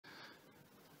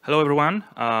Hello, everyone,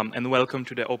 and welcome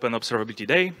to the Open Observability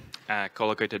Day,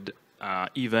 co-located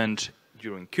event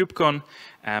during KubeCon.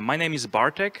 My name is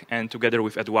Bartek, and together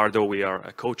with Eduardo, we are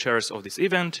co-chairs of this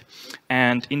event.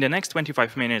 And in the next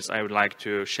 25 minutes, I would like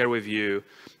to share with you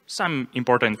some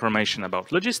important information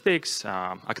about logistics,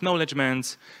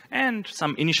 acknowledgements, and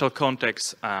some initial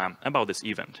context about this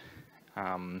event.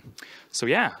 So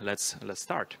yeah, let's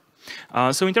start.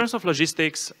 So in terms of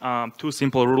logistics, two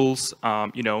simple rules,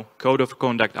 code of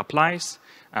conduct applies.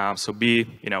 So be,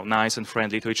 nice and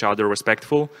friendly to each other,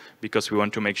 respectful, because we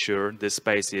want to make sure this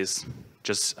space is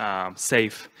just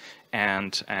safe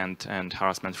and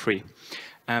harassment-free.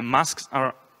 Masks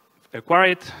are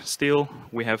required still.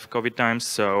 We have COVID times,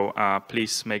 so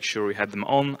please make sure you have them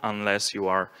on unless you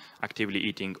are actively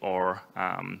eating or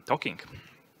talking.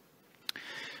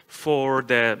 For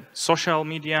the social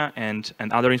media and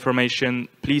other information,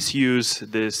 please use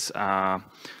this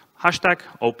hashtag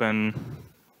Open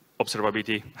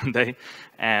Observability Day,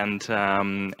 and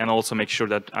also make sure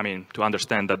that to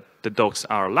understand that the docs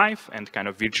are live and kind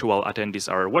of virtual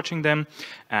attendees are watching them,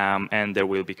 and they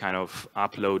will be kind of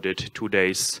uploaded 2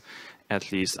 days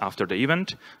at least after the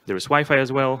event. There is Wi-Fi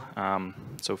as well,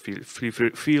 so feel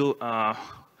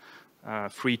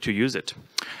free to use it.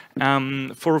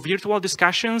 For virtual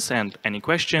discussions and any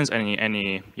questions,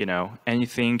 anything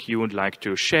you would like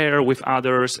to share with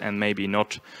others and maybe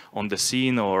not on the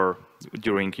scene or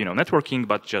during networking,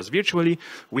 but just virtually,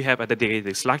 we have a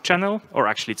dedicated Slack channel, or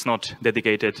actually it's not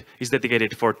dedicated, it's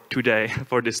dedicated for today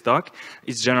for this talk.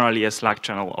 It's generally a Slack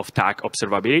channel of Tag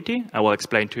Observability. I will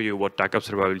explain to you what Tag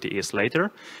Observability is later,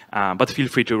 but feel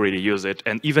free to really use it.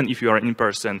 And even if you are in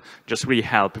person, just really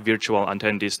help virtual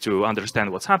attendees to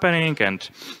understand what's happening and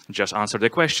just answer the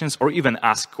questions or even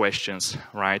ask questions,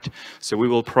 right? So we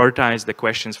will prioritize the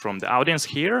questions from the audience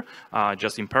here,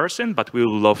 just in person, but we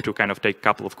would love to kind of take a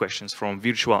couple of questions from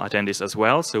virtual attendees as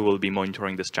well, so we'll be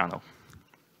monitoring this channel.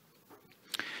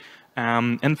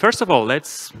 And first of all,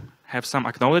 let's have some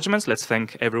acknowledgements. Let's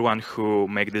thank everyone who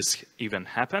made this event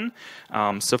happen.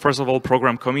 So first of all,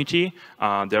 program committee.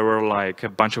 There were like a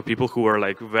bunch of people who were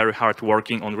like very hard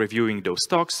working on reviewing those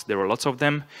talks. There were lots of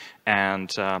them, and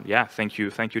yeah, thank you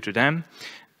to them.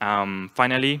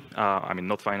 Finally,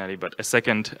 not finally, but a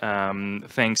second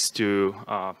thanks to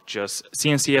just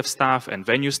CNCF staff and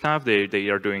venue staff. They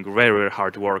are doing very, very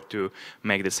hard work to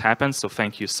make this happen. So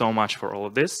thank you so much for all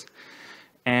of this.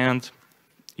 And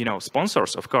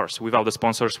sponsors, of course. Without the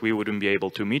sponsors, we wouldn't be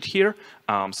able to meet here.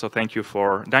 So thank you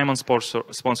for Diamond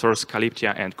sponsors,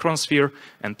 Calyptia and Chronosphere,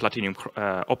 and Platinum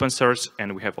Open Source.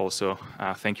 And we have also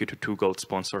thank you to 2 gold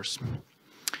sponsors.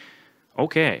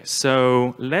 Okay,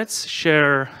 so let's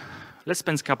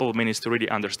spend a couple of minutes to really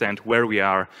understand where we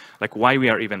are, like why we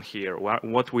are even here,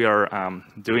 what we are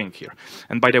doing here.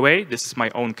 And by the way, this is my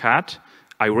own cat.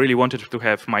 I really wanted to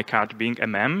have my cat being a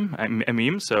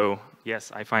meme, so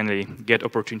yes, I finally get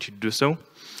opportunity to do so.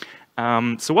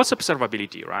 So what's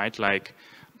observability, right? Like,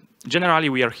 generally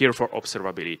we are here for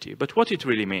observability, but what it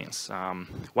really means,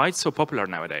 why it's so popular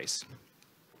nowadays.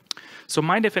 So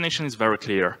my definition is very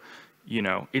clear.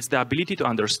 It's the ability to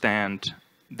understand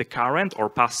the current or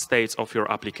past states of your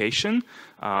application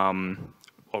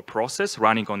or process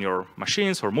running on your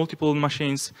machines or multiple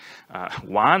machines,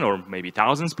 one or maybe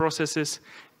thousands processes,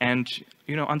 and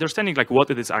understanding like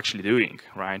what it is actually doing,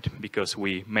 right? Because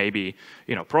we maybe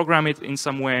program it in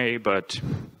some way, but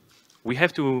we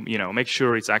have to make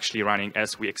sure it's actually running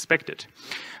as we expected.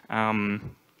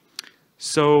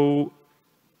 So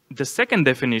the second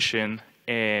definition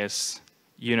is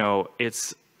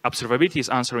it's observability is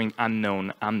answering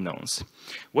unknown unknowns.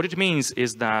 What it means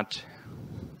is that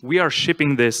we are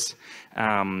shipping this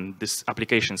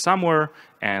application somewhere,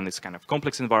 and it's kind of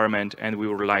complex environment, and we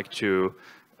would like to,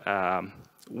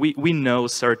 we know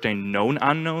certain known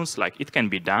unknowns, like it can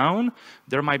be down,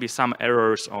 there might be some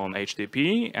errors on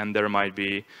HTTP, and there might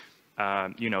be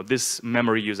this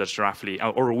memory usage roughly,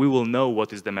 or we will know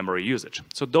what is the memory usage.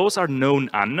 So those are known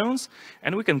unknowns,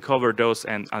 and we can cover those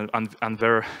and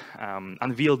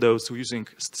unveil those using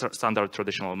standard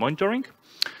traditional monitoring.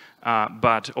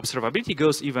 But observability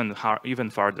goes even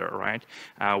farther, right?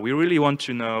 We really want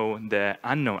to know the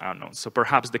unknown unknowns. So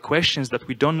perhaps the questions that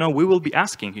we don't know, we will be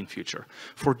asking in future.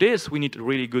 For this, we need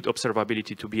really good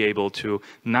observability to be able to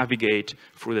navigate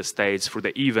through the states, through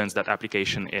the events that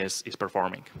application is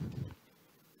performing.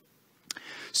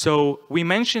 So we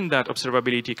mentioned that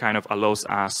observability kind of allows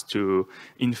us to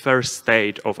infer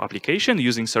state of application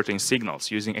using certain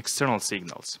signals, using external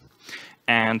signals.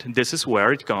 And this is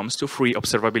where it comes to three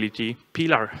observability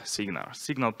pillar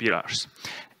signal pillars.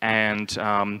 And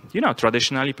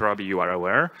traditionally, probably you are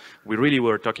aware, we really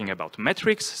were talking about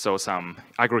metrics, so some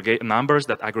aggregate numbers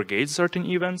that aggregate certain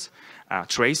events,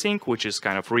 tracing, which is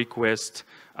kind of request,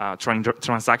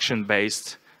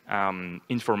 transaction-based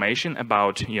information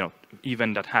about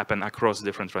event that happen across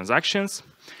different transactions,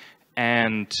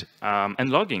 and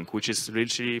logging, which is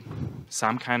literally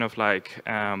some kind of like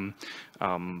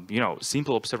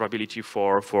simple observability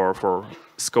for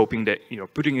scoping the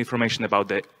putting information about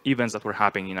the events that were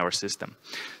happening in our system.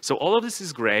 So all of this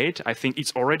is great. I think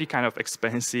it's already kind of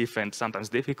expensive and sometimes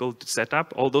difficult to set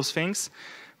up all those things.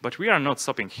 But we are not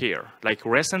stopping here. Like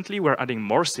recently, we're adding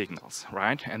more signals,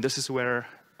 right? And this is where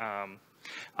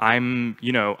I'm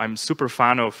super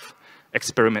fan of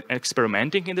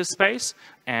experimenting in this space,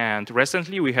 and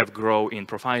recently we have grown in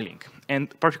profiling, and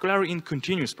particularly in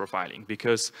continuous profiling,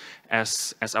 because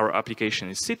as our application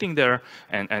is sitting there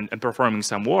and performing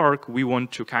some work, we want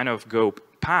to kind of go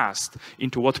past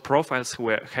into what profiles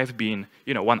have been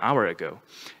 1 hour ago.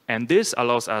 And this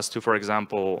allows us to, for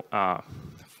example,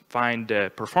 find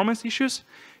the performance issues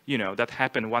that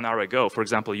happened 1 hour ago. For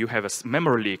example, you have a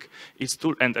memory leak,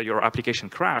 and your application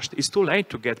crashed. It's too late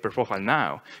to get the profile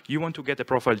now. You want to get the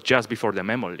profile just before the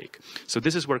memory leak. So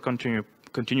this is where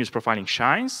continuous profiling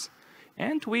shines,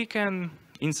 and we can,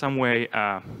 in some way,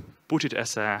 put it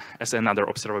as another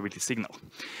observability signal.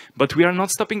 But we are not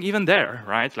stopping even there,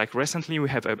 right? Like recently, we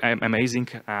have an amazing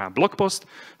blog post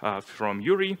from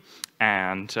Yuri,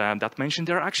 and that mentioned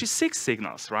there are actually 6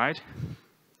 signals, right?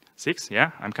 6, yeah,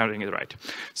 I'm counting it right.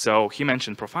 So he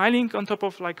mentioned profiling on top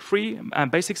of like 3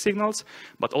 basic signals,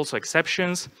 but also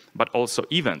exceptions, but also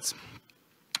events.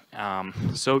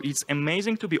 So it's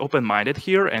amazing to be open-minded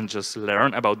here and just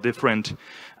learn about different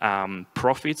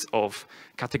profits of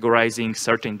categorizing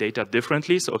certain data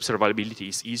differently, so observability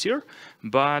is easier.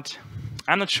 But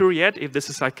I'm not sure yet if this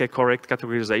is like a correct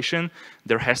categorization.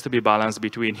 There has to be balance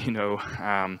between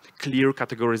clear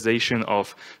categorization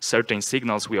of certain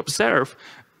signals we observe,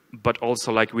 but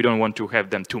also like we don't want to have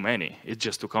them too many. It's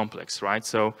just too complex, right?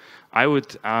 So I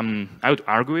would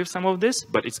argue with some of this,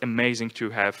 but it's amazing to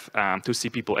have to see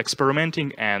people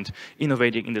experimenting and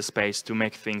innovating in the space to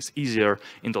make things easier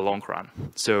in the long run.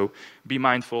 So be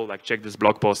mindful, like check this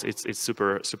blog post. It's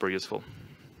super useful.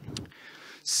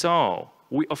 So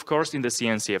we, of course, in the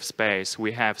CNCF space,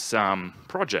 we have some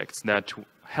projects that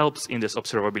helps in this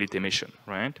observability mission,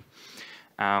 right?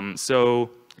 So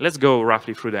let's go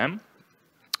roughly through them.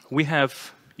 We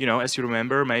have, as you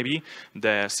remember, maybe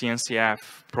the CNCF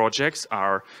projects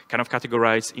are kind of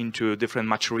categorized into different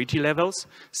maturity levels: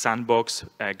 sandbox,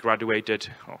 graduated,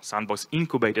 sandbox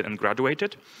incubated, and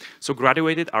graduated. So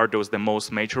graduated are the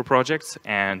most major projects,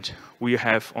 and we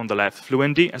have on the left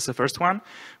Fluentd as the first one,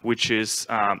 which is,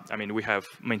 we have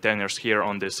maintainers here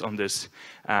in this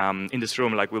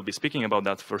room, like we'll be speaking about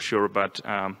that for sure. But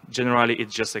generally,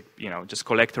 it's just just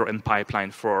collector and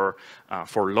pipeline for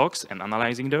logs and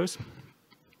analyzing those.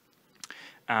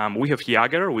 We have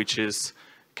Jaeger, which is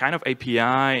kind of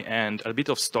API and a bit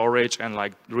of storage and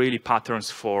like really patterns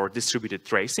for distributed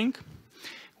tracing.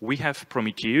 We have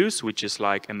Prometheus, which is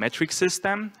like a metric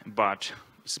system, but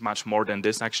it's much more than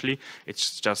this actually. It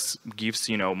just gives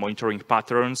monitoring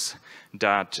patterns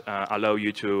that allow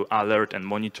you to alert and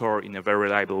monitor in a very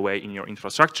reliable way in your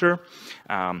infrastructure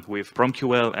with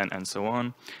PromQL and so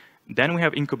on. Then we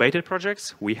have incubated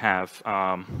projects. We have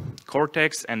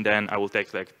Cortex, and then I will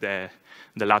take like the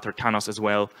latter Thanos as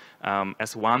well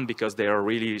as one, because they are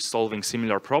really solving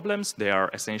similar problems. They are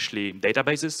essentially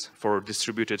databases for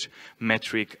distributed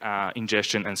metric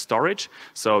ingestion and storage.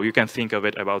 So you can think of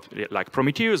it about like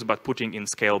Prometheus, but putting in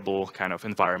scalable kind of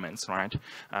environments, right?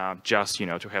 Just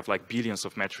to have like billions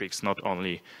of metrics, not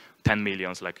only 10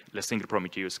 millions like a single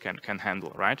Prometheus can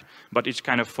handle, right? But it's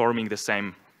kind of forming the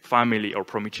same family or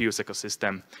Prometheus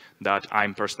ecosystem that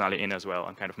I'm personally in as well.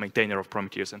 I'm kind of maintainer of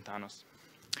Prometheus and Thanos.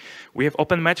 We have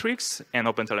OpenMetrics and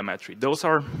OpenTelemetry. Those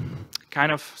are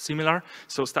kind of similar.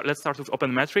 So let's start with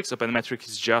OpenMetrics. OpenMetrics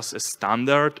is just a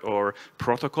standard or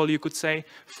protocol, you could say,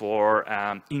 for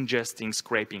ingesting,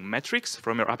 scraping metrics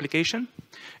from your application.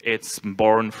 It's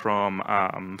born from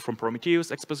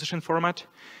Prometheus exposition format.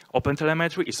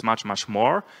 OpenTelemetry is much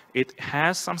more. It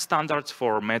has some standards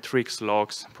for metrics,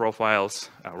 logs, profiles,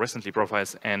 recently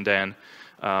profiles, and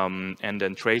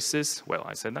then traces. Well,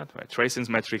 I said that, right? Traces,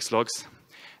 metrics, logs,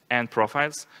 and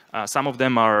profiles. Some of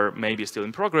them are maybe still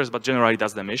in progress, but generally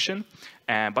that's the mission.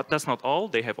 But that's not all.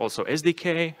 They have also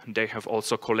SDK. They have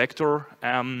also collector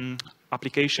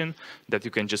application that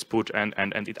you can just put and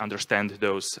it understands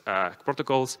those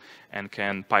protocols and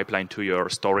can pipeline to your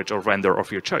storage or vendor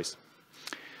of your choice.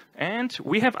 And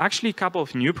we have actually a couple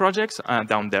of new projects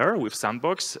down there with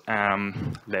Sandbox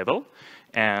level,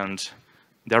 and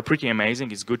they're pretty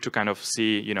amazing. It's good to kind of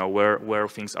see, where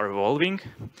things are evolving.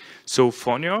 So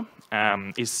Fonio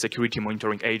is security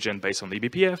monitoring agent based on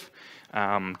eBPF.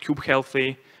 Kube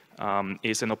Healthy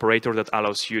is an operator that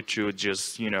allows you to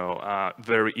just,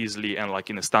 very easily and like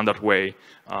in a standard way,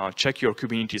 check your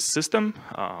Kubernetes system.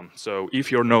 So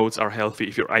if your nodes are healthy,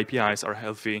 if your APIs are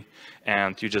healthy,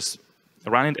 and you just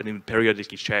run it and it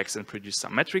periodically checks and produce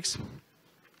some metrics.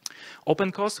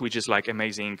 OpenCost, which is like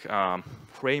amazing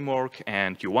framework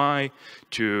and UI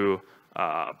to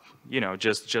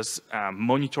just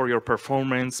monitor your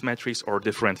performance metrics or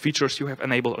different features you have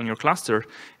enabled on your cluster,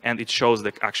 and it shows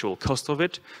the actual cost of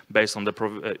it based on the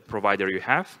provider you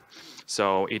have.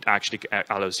 So it actually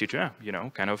allows you to,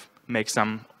 kind of make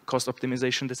some cost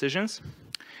optimization decisions.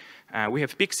 We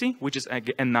have Pixie, which is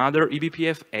another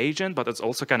eBPF agent, but it's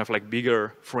also kind of like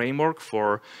bigger framework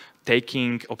for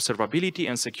taking observability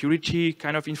and security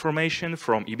kind of information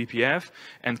from eBPF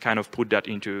and kind of put that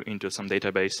into some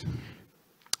database.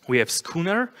 We have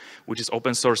Schooner, which is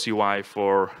open source UI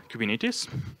for Kubernetes.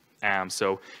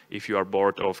 So if you are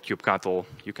bored of kubectl,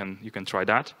 you can try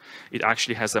that. It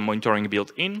actually has a monitoring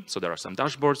built in, so there are some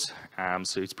dashboards,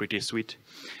 so it's pretty sweet.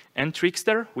 And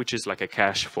Trickster, which is like a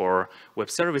cache for web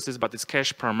services, but it's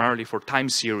cache primarily for time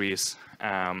series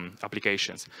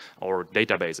applications or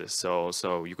databases.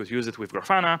 So you could use it with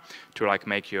Grafana to like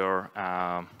make your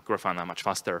Grafana much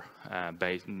faster,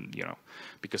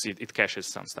 because it caches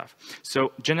some stuff.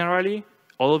 So generally,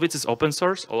 all of it is open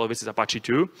source. All of it is Apache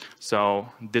 2. So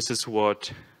this is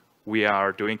what we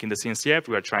are doing in the CNCF.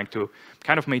 We are trying to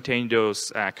kind of maintain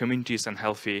those communities and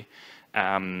healthy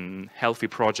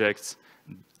projects,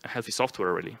 healthy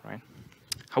software, really, right?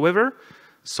 However,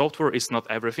 software is not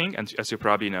everything, and as you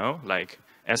probably know, like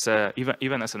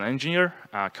even as an engineer,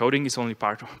 coding is only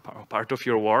part of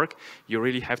your work. You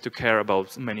really have to care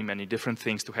about many different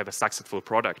things to have a successful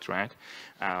product, right?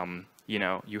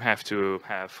 You have to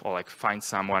have or like find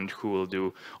someone who will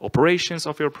do operations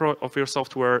of your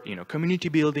software, community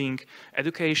building,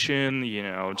 education,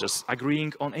 just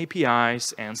agreeing on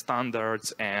APIs and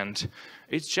standards, and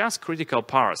it's just critical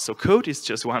parts. So code is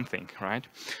just one thing, right?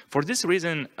 For this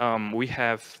reason, we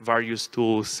have various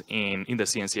tools in the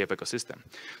CNCF ecosystem.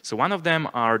 So one of them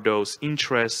are those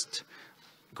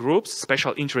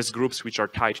special interest groups, which are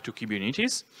tied to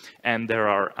Kubernetes, and there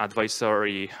are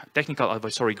technical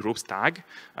advisory groups tag,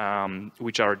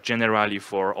 which are generally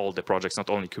for all the projects, not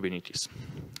only Kubernetes.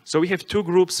 So we have two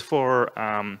groups for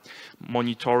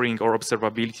monitoring or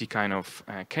observability kind of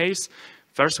case.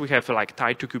 First, we have like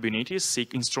tied to Kubernetes,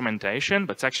 seek instrumentation,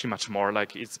 but it's actually much more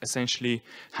like it's essentially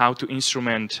how to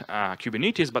instrument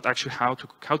Kubernetes, but actually how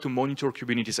to monitor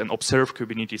Kubernetes and observe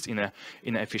Kubernetes in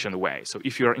an efficient way. So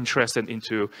if you're interested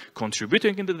into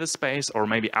contributing into the space or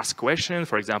maybe ask questions,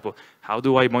 for example, how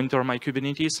do I monitor my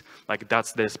Kubernetes? Like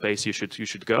that's the space you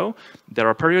should go. There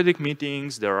are periodic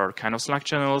meetings, there are kind of Slack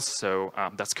channels, so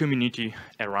that's community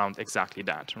around exactly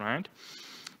that, right?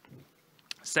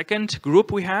 Second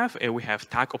group we have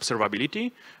TAG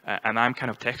Observability, and I'm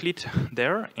kind of tech lead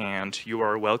there, and you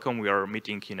are welcome. We are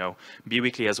meeting,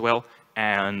 bi-weekly as well,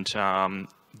 and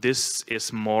this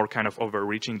is more kind of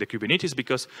overreaching the Kubernetes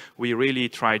because we really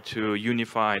try to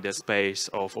unify the space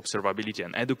of observability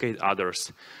and educate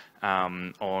others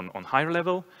on higher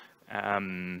level.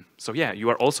 So yeah, you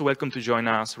are also welcome to join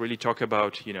us, really talk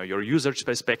about, your user's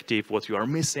perspective, what you are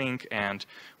missing, and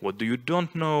what do you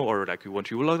don't know, or like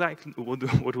what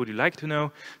would you like to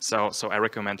know. So I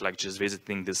recommend like just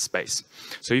visiting this space.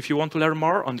 So if you want to learn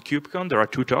more on KubeCon, there are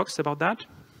 2 talks about that.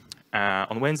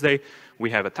 On Wednesday,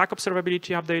 we have a TAG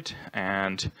Observability update,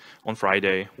 and on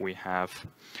Friday, we have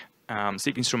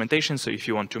SIG instrumentation. So if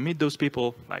you want to meet those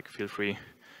people, like feel free,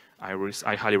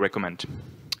 I highly recommend.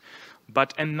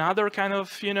 But another kind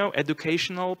of,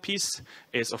 educational piece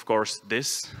is, of course,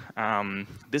 this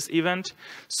event.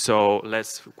 So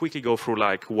let's quickly go through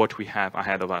like what we have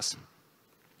ahead of us.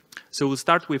 So we'll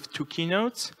start with 2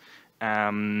 keynotes.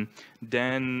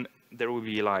 Then there will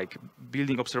be like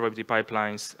building observability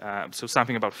pipelines. So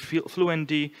something about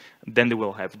Fluentd. Then they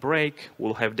will have break.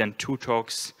 We'll have then 2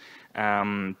 talks,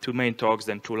 2 main talks,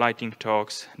 then 2 lightning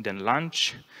talks, then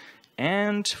lunch,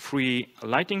 and 3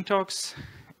 lightning talks.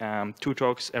 2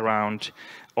 talks around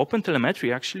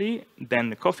OpenTelemetry, actually, then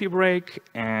the coffee break,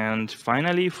 and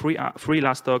finally 3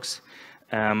 last talks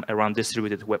around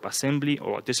distributed WebAssembly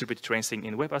or distributed tracing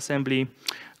in WebAssembly,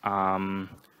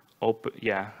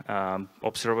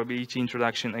 observability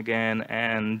introduction again,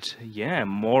 and yeah,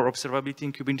 more observability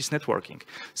in Kubernetes networking.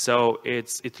 So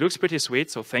it looks pretty sweet.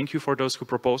 So thank you for those who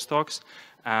proposed talks,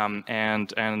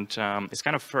 it's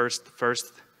kind of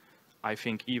first I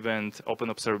think event Open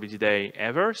Observability Day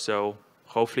ever. So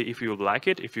hopefully, if you like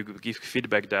it, if you give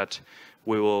feedback that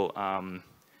we will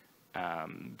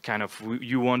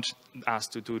you want us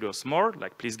to do those more,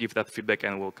 like please give that feedback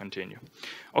and we'll continue.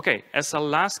 Okay, as a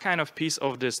last kind of piece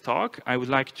of this talk, I would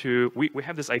like to, we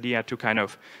have this idea to kind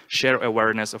of share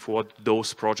awareness of what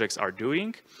those projects are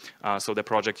doing. So the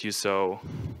project you saw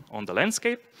on the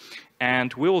landscape,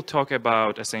 and we will talk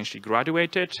about essentially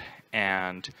graduated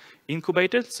and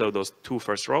incubated, so those two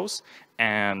first rows,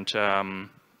 and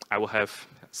I will have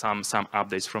some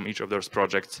updates from each of those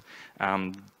projects.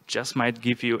 Just might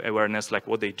give you awareness like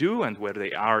what they do and where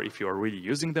they are if you are really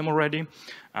using them already.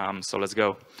 So let's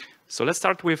go. So let's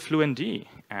start with FluentD,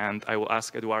 and I will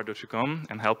ask Eduardo to come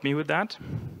and help me with that.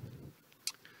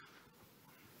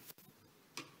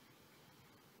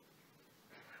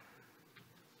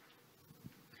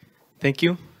 Thank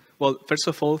you. Well, first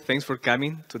of all, thanks for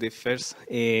coming to the first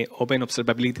Open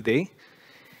Observability Day.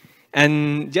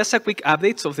 And just a quick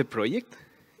update of the project.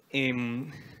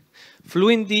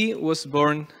 FluentD was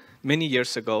born many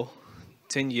years ago,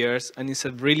 10 years, and it's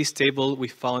a really stable. We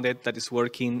found it that is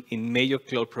working in major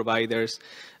cloud providers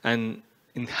and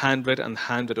in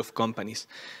hundreds of companies.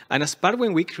 And as part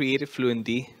when we created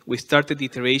FluentD, we started the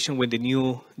iteration with the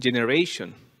new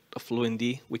generation of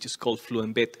FluentD, which is called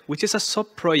FluentBit, which is a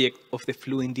sub-project of the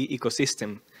FluentD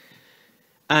ecosystem.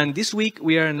 And this week,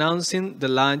 we are announcing the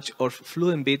launch of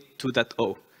FluentBit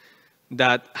 2.0.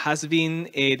 That has been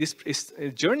this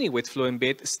journey with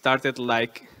FluentBit started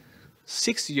like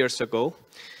 6 years ago,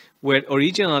 where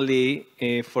originally,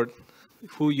 for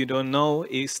who you don't know,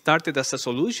 it started as a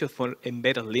solution for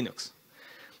embedded Linux.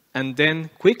 And then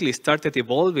quickly started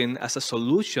evolving as a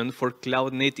solution for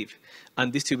cloud native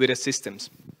and distributed systems.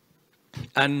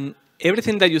 And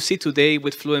everything that you see today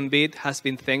with FluentBit has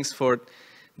been thanks for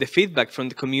the feedback from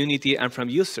the community and from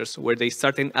users, where they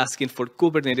started asking for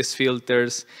Kubernetes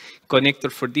filters,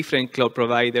 connectors for different cloud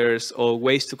providers, or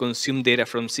ways to consume data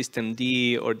from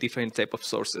systemd or different type of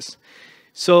sources.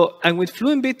 So, and with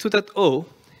FluentBit 2.0,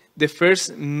 the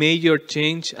first major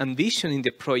change and vision in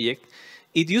the project,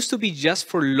 it used to be just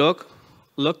for log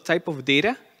type of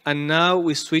data, and now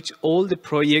we switch all the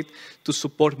project to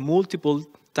support multiple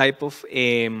type of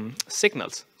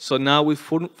signals. So now we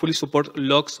fully support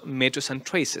logs, metrics, and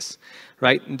traces,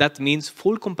 right? That means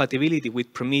full compatibility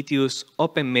with Prometheus,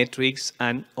 OpenMetrics,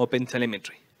 and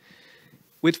OpenTelemetry.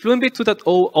 With FluentBit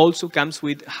 2.0 also comes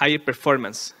with higher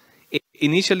performance.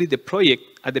 Initially, the project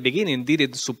at the beginning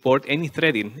didn't support any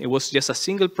threading. It was just a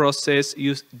single process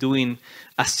doing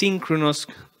asynchronous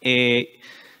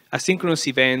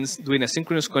events, doing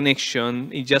asynchronous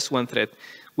connection in just one thread.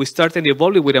 We started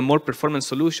evolving with a more performance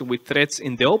solution with threads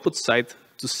in the output side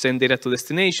to send data to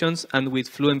destinations, and with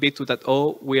FluentBit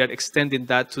 2.0, we are extending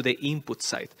that to the input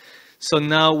side. So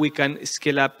now we can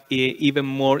scale up even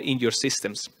more in your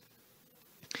systems.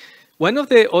 One of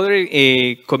the other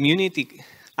community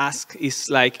asks is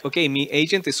like, okay, my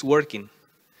agent is working,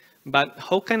 but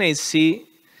how can I see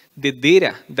the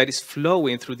data that is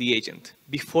flowing through the agent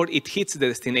before it hits the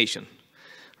destination?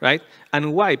 Right?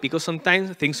 And why? Because sometimes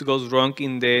things go wrong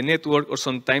in the network, or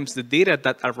sometimes the data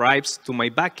that arrives to my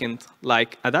backend,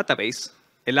 like a database,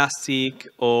 Elastic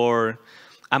or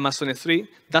Amazon S3,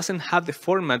 doesn't have the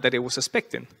format that I was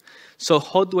expecting. So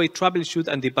how do I troubleshoot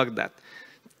and debug that?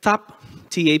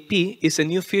 TAP is a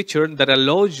new feature that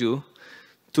allows you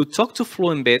to talk to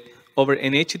FluentBit over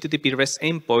an HTTP REST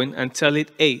endpoint and tell it,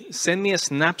 hey, send me a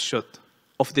snapshot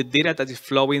of the data that is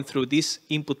flowing through this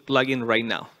input plugin right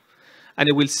now. And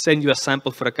it will send you a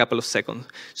sample for a couple of seconds.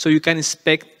 So you can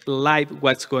inspect live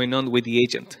what's going on with the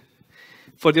agent.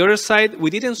 For the other side, we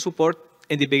didn't support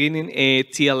in the beginning a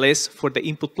TLS for the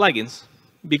input plugins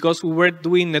because we were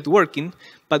doing networking,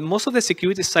 but most of the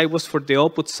security side was for the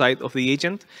output side of the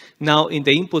agent. Now in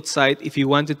the input side, if you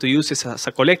wanted to use it as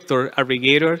a collector,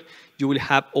 aggregator, you will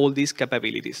have all these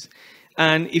capabilities.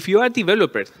 And if you are a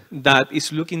developer that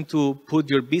is looking to put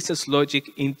your business logic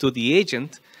into the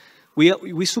agent,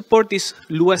 we support this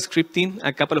Lua scripting,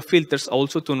 a couple of filters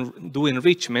also to do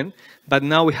enrichment, but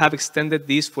now we have extended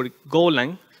this for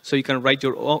Golang, so you can write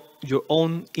your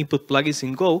own input plugins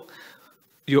in Go,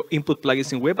 your input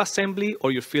plugins in WebAssembly,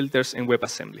 or your filters in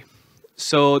WebAssembly.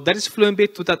 So that is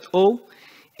FluentBit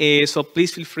 2.0. So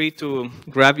please feel free to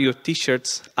grab your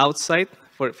T-shirts outside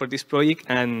for this project,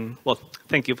 and well,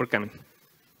 thank you for coming.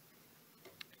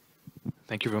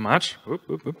 Thank you very much. Whoop,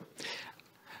 whoop, whoop.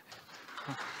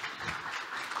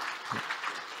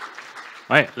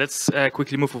 All right, let's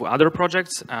quickly move to other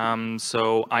projects.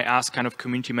 So I asked kind of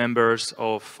community members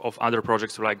of other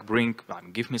projects to like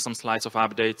give me some slides of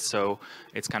updates, so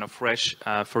it's kind of fresh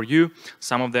for you.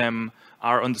 Some of them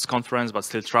are on this conference but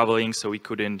still traveling, so we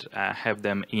couldn't have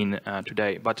them in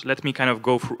today. But let me kind of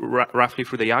go roughly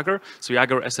through the Jaeger. So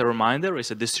Jaeger, as a reminder,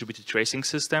 is a distributed tracing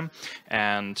system,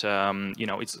 and you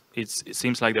know, it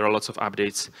seems like there are lots of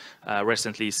updates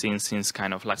recently since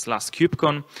kind of last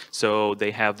KubeCon. So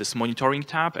they have this monitoring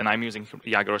tab, and I'm using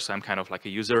Jaeger, so I'm kind of like a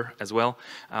user as well.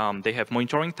 They have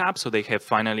monitoring tab, so they have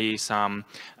finally some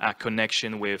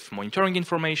connection with monitoring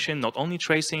information, not only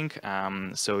tracing.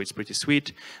 So it's pretty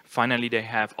sweet. Finally, they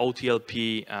have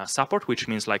OTLP support, which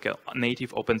means like a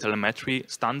native OpenTelemetry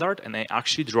standard, and they're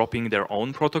actually dropping their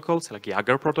own protocols, like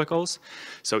Jaeger protocols.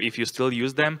 So if you still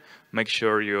use them, make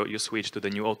sure you switch to the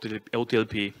new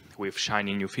OTLP with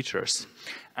shiny new features.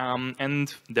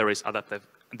 And there is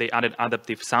they added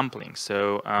adaptive sampling,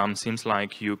 so seems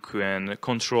like you can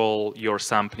control your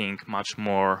sampling much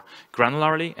more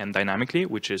granularly and dynamically,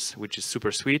 which is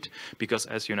super sweet, because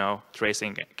as you know,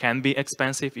 tracing can be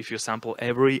expensive if you sample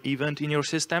every event in your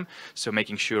system, so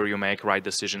making sure you make right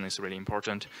decision is really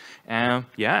important.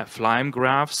 Yeah, Flame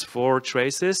graphs for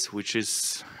traces, which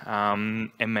is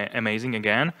amazing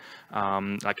again.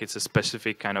 Like it's a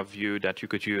specific kind of view that you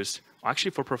could use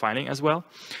actually for profiling as well.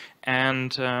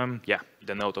 And yeah,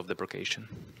 the note of deprecation.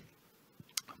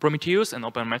 Prometheus and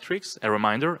OpenMetrics, a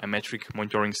reminder, a metric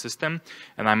monitoring system,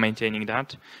 and I'm maintaining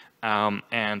that.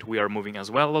 And we are moving as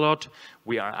well a lot.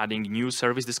 We are adding new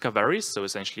service discoveries, so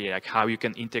essentially like how you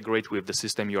can integrate with the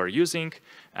system you are using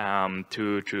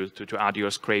to add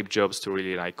your scrape jobs to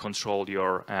really like control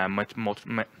your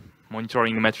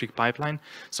monitoring metric pipeline.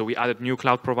 So we added new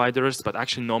cloud providers, but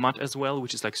actually Nomad as well,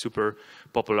 which is like super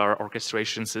popular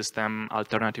orchestration system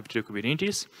alternative to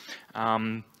Kubernetes.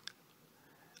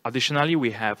 Additionally,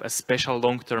 we have a special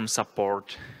long-term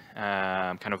support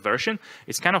kind of version.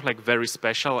 It's kind of like very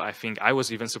special. I think I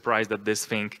was even surprised that this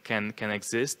thing can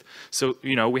exist. So,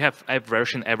 you know, we have a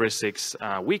version every 6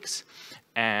 weeks.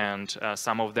 And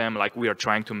some of them, like we are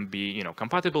trying to be, you know,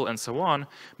 compatible and so on,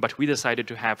 but we decided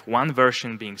to have one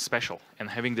version being special and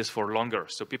having this for longer,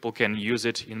 so people can use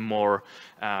it in more,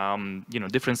 you know,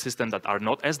 different systems that are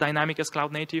not as dynamic as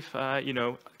cloud native, you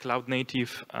know,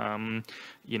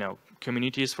 you know,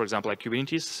 communities, for example, like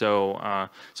Kubernetes. So,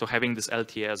 so having this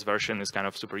LTS version is kind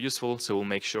of super useful. So we'll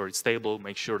make sure it's stable,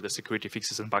 make sure the security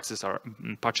fixes and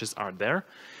patches are there.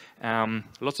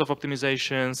 Lots of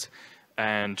optimizations.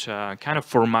 And kind of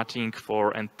formatting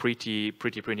for and pretty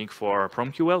printing for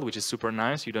PromQL, which is super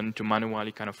nice. You don't need to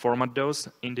manually kind of format those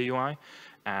in the UI.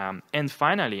 And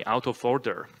finally, out of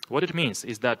order. What it means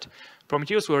is that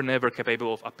Prometheus were never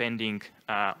capable of appending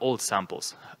old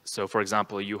samples. So for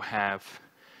example, you have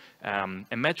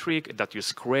a metric that you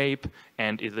scrape,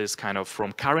 and it is kind of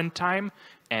from current time.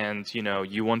 And you know,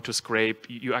 you want to scrape,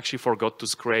 you actually forgot to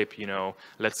scrape, you know,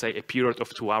 let's say a period of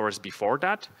 2 hours before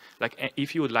that. Like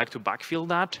if you would like to backfill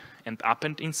that and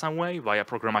append in some way via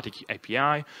programmatic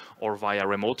API or via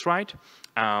remote write,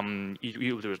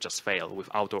 you will just fail with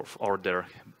out of order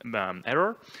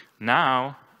error.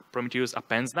 Now, Prometheus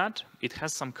appends that. It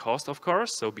has some cost, of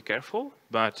course, so be careful,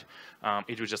 but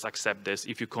it will just accept this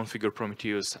if you configure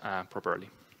Prometheus properly.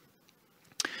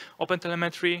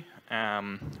 OpenTelemetry,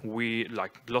 we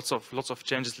like lots of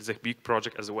changes. It's a big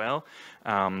project as well.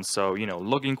 So you know,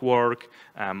 logging work,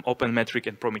 OpenMetric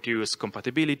and Prometheus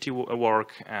compatibility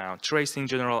work, tracing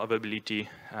general availability,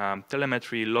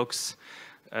 telemetry logs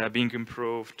being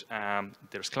improved.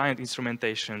 There's client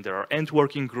instrumentation. There are end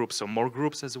working groups, so more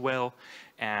groups as well.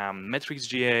 Metrics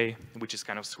GA, which is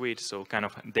kind of sweet. So kind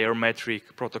of their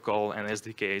metric protocol and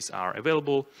SDKs are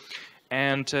available.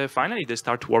 And finally, they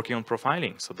start working on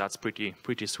profiling. So that's pretty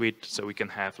sweet. So we can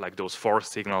have like those 4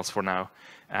 signals for now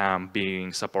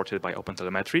being supported by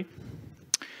OpenTelemetry.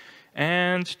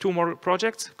 And 2 more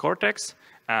projects, Cortex,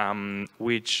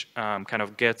 which kind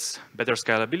of gets better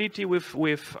scalability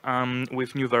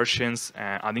with new versions,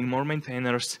 adding more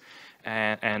maintainers.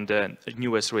 And the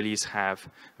newest release have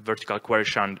vertical query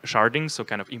sharding, so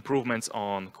kind of improvements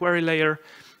on query layer.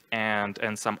 And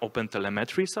some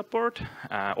OpenTelemetry support.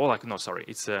 Oh, like no, sorry,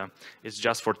 it's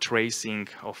just for tracing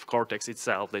of Cortex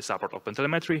itself. They support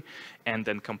OpenTelemetry, and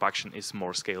then compaction is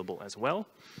more scalable as well.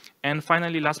 And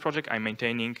finally, last project I'm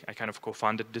maintaining. I kind of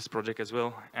co-founded this project as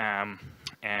well,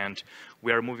 and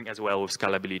we are moving as well with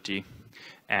scalability.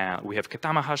 We have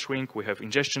Katama hash ring, we have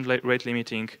ingestion rate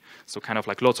limiting, so kind of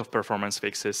like lots of performance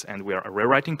fixes, and we are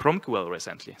rewriting PromQL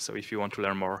recently. So if you want to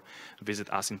learn more, visit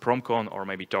us in PromCon or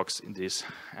maybe talks in this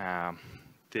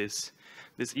this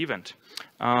event.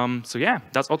 So yeah,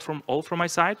 that's all from my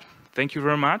side. thank you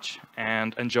very much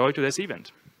and enjoy today's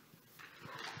event.